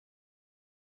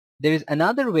there is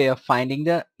another way of finding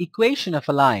the equation of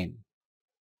a line.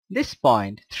 This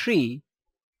point 3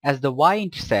 as the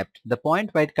y-intercept, the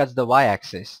point where it cuts the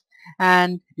y-axis,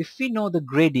 and if we know the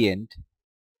gradient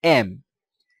m,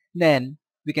 then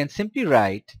we can simply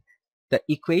write the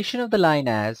equation of the line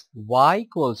as y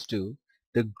equals to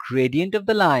the gradient of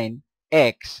the line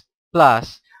x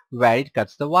plus where it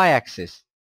cuts the y-axis,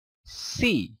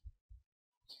 c.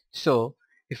 So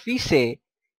if we say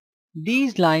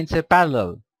these lines are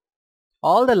parallel,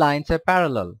 all the lines are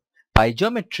parallel. By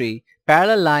geometry,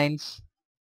 parallel lines,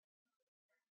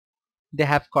 they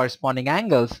have corresponding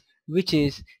angles which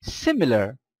is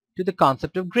similar to the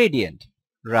concept of gradient,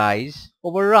 rise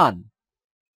over run.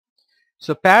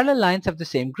 So parallel lines have the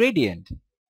same gradient,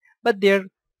 but they're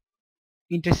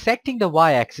intersecting the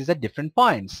y-axis at different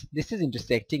points. This is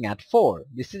intersecting at 4,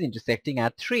 this is intersecting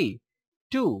at 3,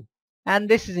 2, and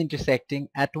this is intersecting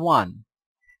at 1.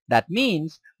 That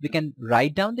means we can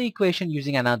write down the equation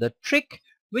using another trick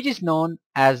which is known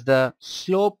as the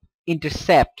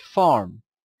slope-intercept form.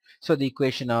 So the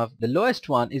equation of the lowest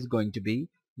one is going to be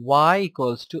y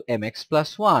equals to mx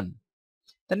plus 1.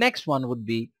 The next one would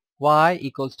be y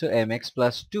equals to mx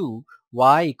plus 2,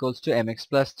 y equals to mx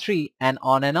plus 3, and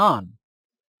on and on.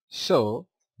 So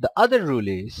the other rule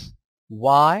is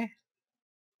y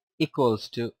equals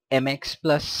to mx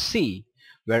plus c,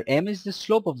 where m is the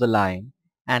slope of the line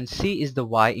and c is the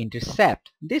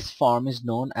y-intercept. This form is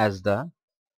known as the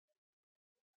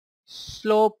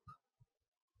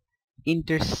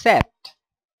slope-intercept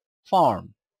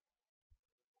form.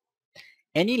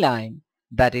 Any line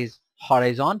that is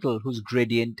horizontal whose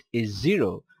gradient is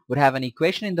 0 would have an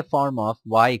equation in the form of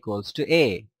y equals to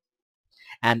a.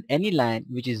 And any line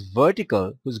which is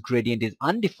vertical whose gradient is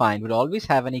undefined would always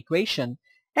have an equation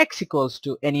x equals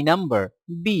to any number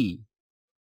b.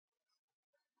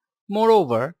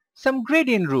 Moreover, some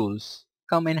gradient rules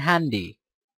come in handy.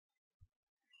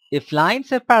 If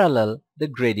lines are parallel, the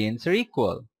gradients are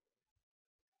equal.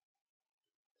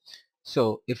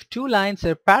 So if two lines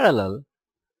are parallel,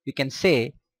 we can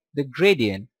say the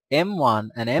gradient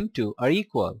m1 and m2 are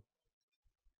equal.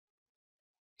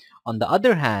 On the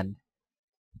other hand,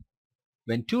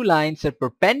 when two lines are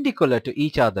perpendicular to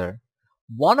each other,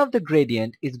 one of the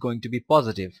gradient is going to be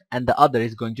positive and the other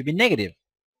is going to be negative.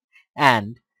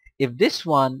 And if this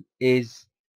one is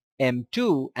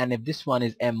m2 and if this one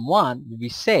is m1, we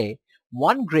say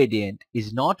one gradient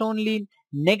is not only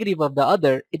negative of the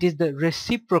other, it is the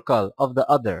reciprocal of the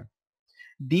other.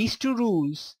 These two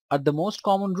rules are the most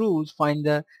common rules for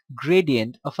the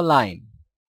gradient of a line.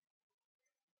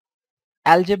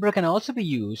 Algebra can also be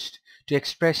used to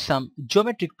express some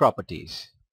geometric properties.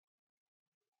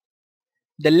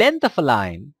 The length of a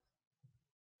line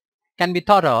can be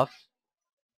thought of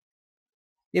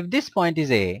if this point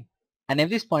is A and if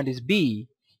this point is B.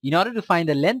 In order to find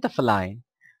the length of a line,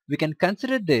 we can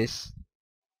consider this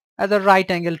as a right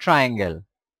angle triangle.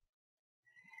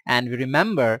 And we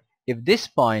remember, if this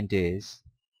point is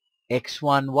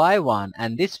x1, y1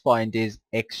 and this point is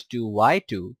x2,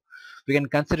 y2, we can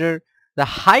consider the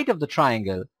height of the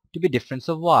triangle to be difference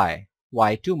of y,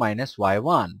 y2 minus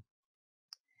y1.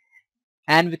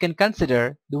 And we can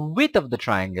consider the width of the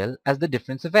triangle as the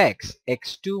difference of x,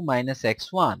 x2 minus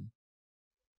x1.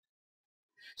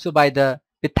 So by the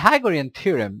Pythagorean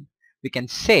theorem, we can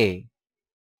say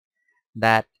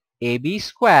that AB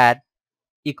squared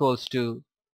equals to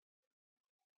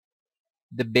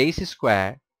the base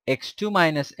square x2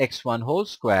 minus x1 whole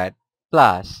squared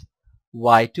plus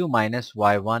y2 minus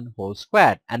y1 whole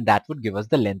squared, and that would give us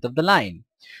the length of the line.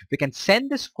 We can send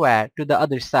the square to the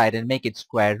other side and make it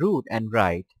square root and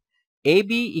write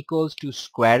AB equals to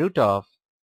square root of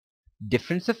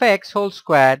difference of x whole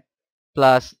squared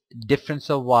plus difference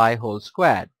of y whole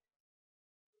squared.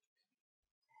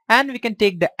 And we can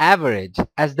take the average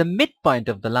as the midpoint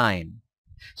of the line.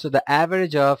 So the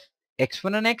average of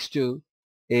x1 and x2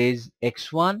 is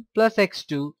x1 plus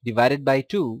x2 divided by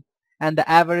 2, and the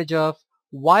average of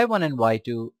y1 and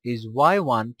y2 is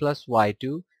y1 plus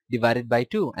y2 divided by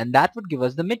 2, and that would give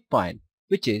us the midpoint,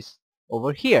 which is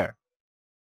over here.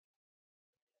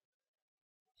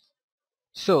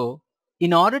 So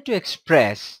in order to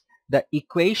express the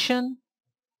equation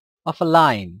of a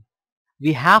line,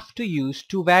 we have to use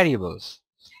two variables,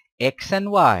 x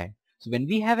and y. So when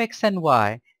we have x and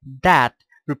y, that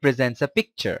represents a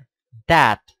picture.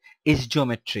 That is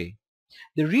geometry.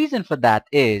 The reason for that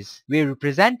is we're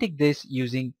representing this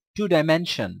using two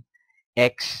dimension,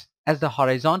 x as the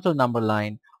horizontal number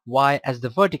line, y as the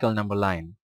vertical number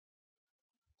line.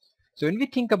 So when we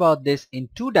think about this in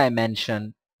two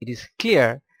dimension, it is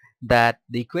clear that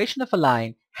the equation of a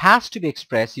line has to be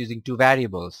expressed using two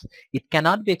variables. It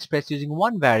cannot be expressed using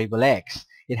one variable x.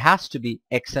 It has to be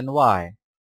x and y.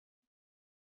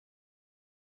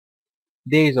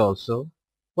 There is also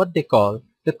what they call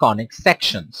the conic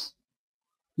sections.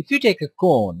 If you take a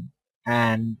cone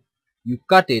and you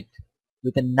cut it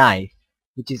with a knife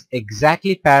which is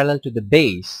exactly parallel to the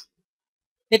base,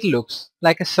 it looks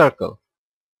like a circle.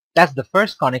 That's the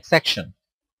first conic section.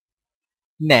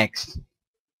 Next,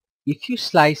 if you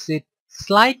slice it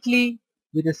slightly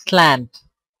with a slant,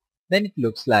 then it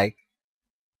looks like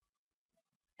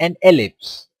an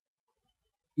ellipse.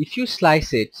 If you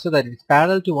slice it so that it's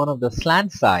parallel to one of the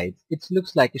slant sides, it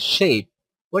looks like a shape,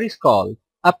 what is called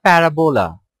a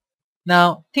parabola.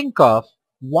 Now think of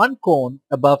one cone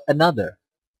above another,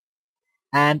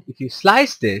 and if you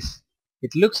slice this,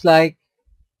 it looks like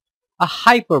a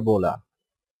hyperbola.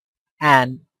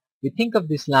 And we think of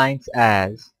these lines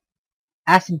as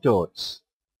asymptotes.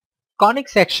 Conic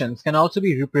sections can also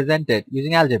be represented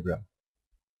using algebra.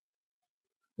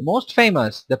 The most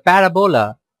famous, the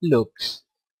parabola, looks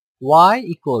y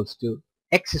equals to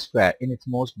x squared in its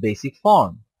most basic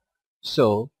form.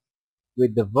 So,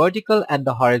 with the vertical and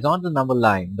the horizontal number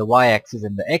line, the y-axis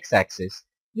and the x-axis,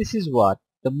 this is what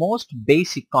the most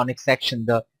basic conic section,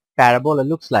 the parabola,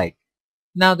 looks like.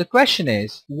 Now the question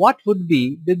is, what would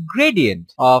be the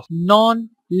gradient of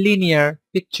non-linear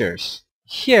pictures?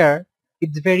 Here,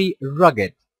 it's very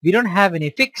rugged. We don't have any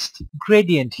fixed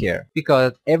gradient here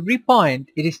because every point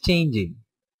it is changing.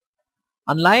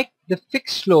 Unlike the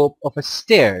fixed slope of a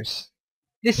stairs,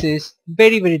 this is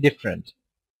very different.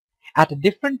 At a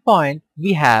different point,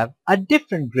 we have a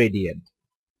different gradient.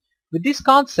 With this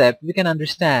concept, we can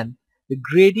understand the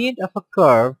gradient of a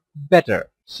curve better.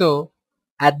 So,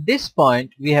 at this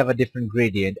point, we have a different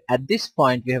gradient. At this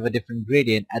point, we have a different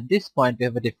gradient. At this point, we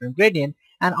have a different gradient,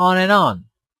 and on and on.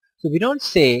 So, we don't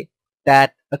say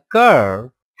that a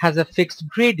curve has a fixed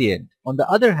gradient. On the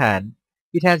other hand,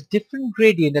 it has different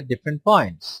gradient at different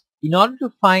points. In order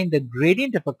to find the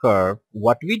gradient of a curve,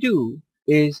 what we do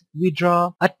is we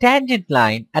draw a tangent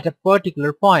line at a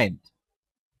particular point.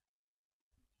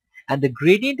 And the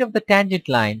gradient of the tangent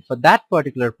line for that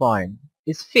particular point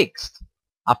is fixed.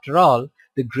 After all,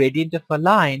 the gradient of a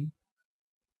line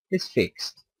is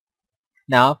fixed.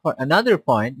 Now for another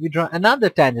point, we draw another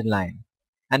tangent line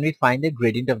and we find the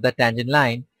gradient of the tangent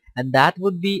line, and that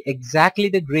would be exactly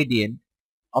the gradient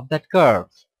of that curve.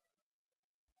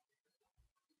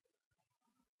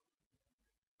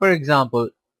 For example,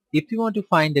 if you want to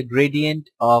find the gradient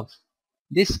of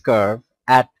this curve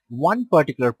at one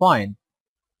particular point,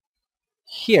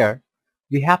 here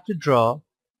we have to draw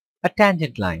a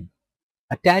tangent line.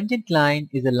 A tangent line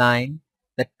is a line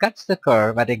that cuts the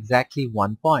curve at exactly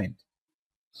one point.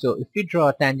 So if we draw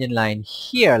a tangent line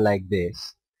here like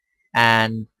this,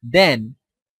 and then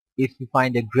if we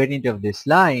find a gradient of this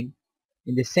line,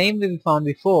 in the same way we found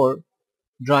before,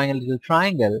 drawing a little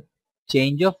triangle,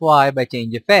 change of y by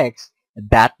change of x,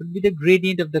 that would be the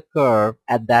gradient of the curve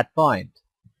at that point.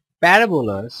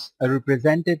 Parabolas are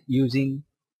represented using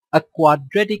a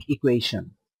quadratic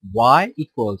equation. Y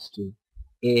equals to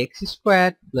ax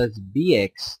squared plus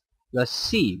bx plus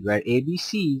c, where a, b,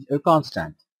 c are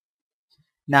constant.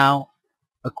 Now,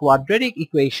 a quadratic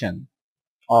equation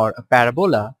or a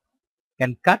parabola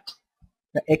can cut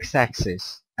the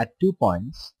x-axis at 2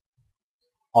 points,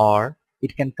 or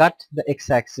it can cut the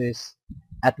x-axis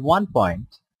at one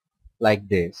point like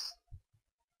this,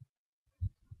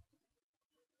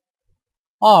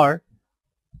 or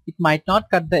it might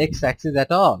not cut the x-axis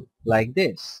at all like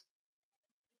this.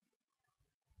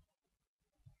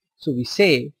 So we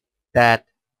say that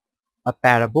a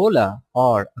parabola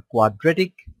or a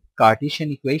quadratic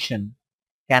Cartesian equation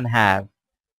can have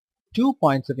 2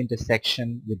 points of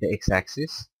intersection with the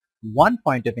x-axis, 1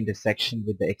 point of intersection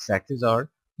with the x-axis, or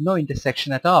no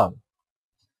intersection at all.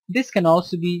 This can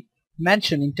also be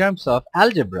mentioned in terms of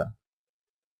algebra.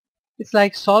 It's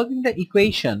like solving the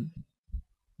equation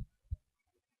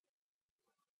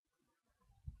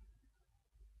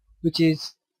which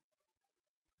is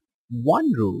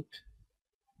one root.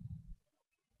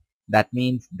 That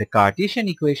means the Cartesian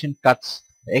equation cuts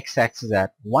the x-axis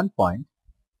at one point,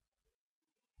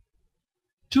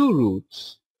 2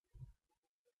 roots.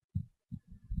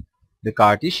 The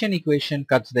Cartesian equation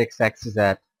cuts the x-axis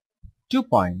at 2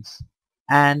 points,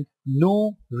 and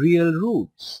no real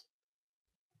roots.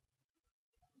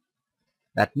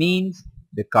 That means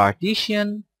the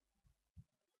Cartesian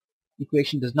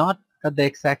equation does not cut the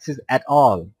x-axis at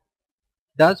all.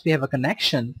 Thus we have a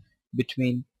connection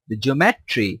between the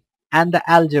geometry and the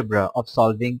algebra of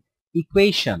solving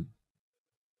equation.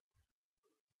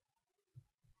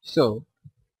 So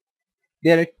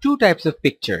There are two types of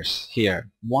pictures here.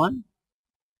 One,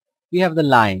 we have the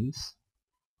lines,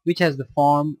 which has the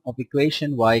form of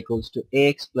equation y equals to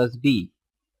ax plus b.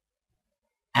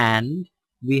 And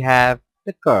we have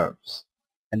the curves.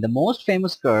 And the most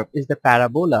famous curve is the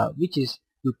parabola, which is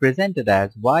represented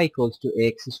as y equals to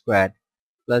ax squared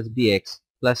plus bx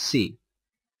plus c.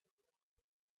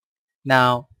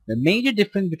 Now, the major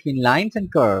difference between lines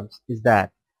and curves is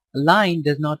that a line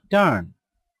does not turn,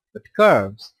 but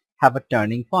curves have a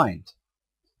turning point.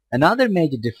 Another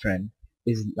major difference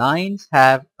is lines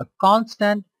have a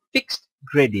constant fixed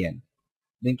gradient.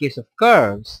 In case of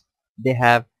curves, they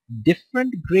have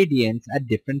different gradients at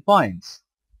different points.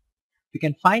 We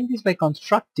can find this by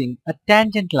constructing a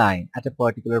tangent line at a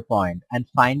particular point and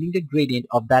finding the gradient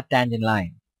of that tangent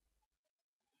line.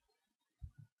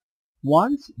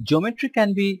 Once geometry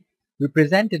can be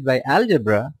represented by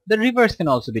algebra, the reverse can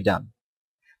also be done.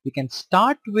 We can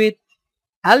start with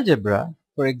algebra,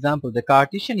 for example, the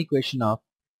Cartesian equation of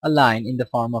a line in the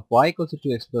form of y equals to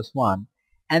 2x plus 1,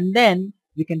 and then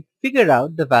we can figure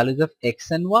out the values of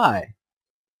x and y.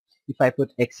 If I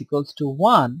put x equals to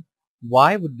 1,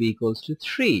 y would be equals to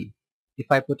 3.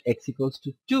 If I put x equals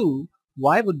to 2,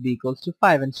 y would be equals to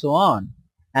 5, and so on.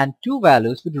 And two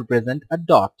values would represent a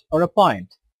dot or a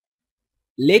point.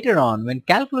 Later on, when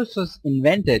calculus was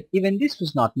invented, even this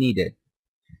was not needed.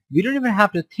 We don't even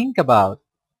have to think about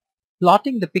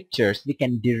plotting the pictures. We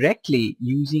can directly,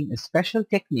 using a special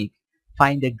technique,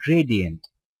 find a gradient.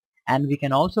 And we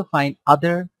can also find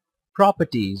other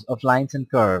properties of lines and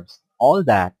curves, all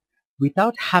that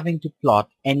without having to plot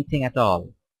anything at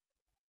all.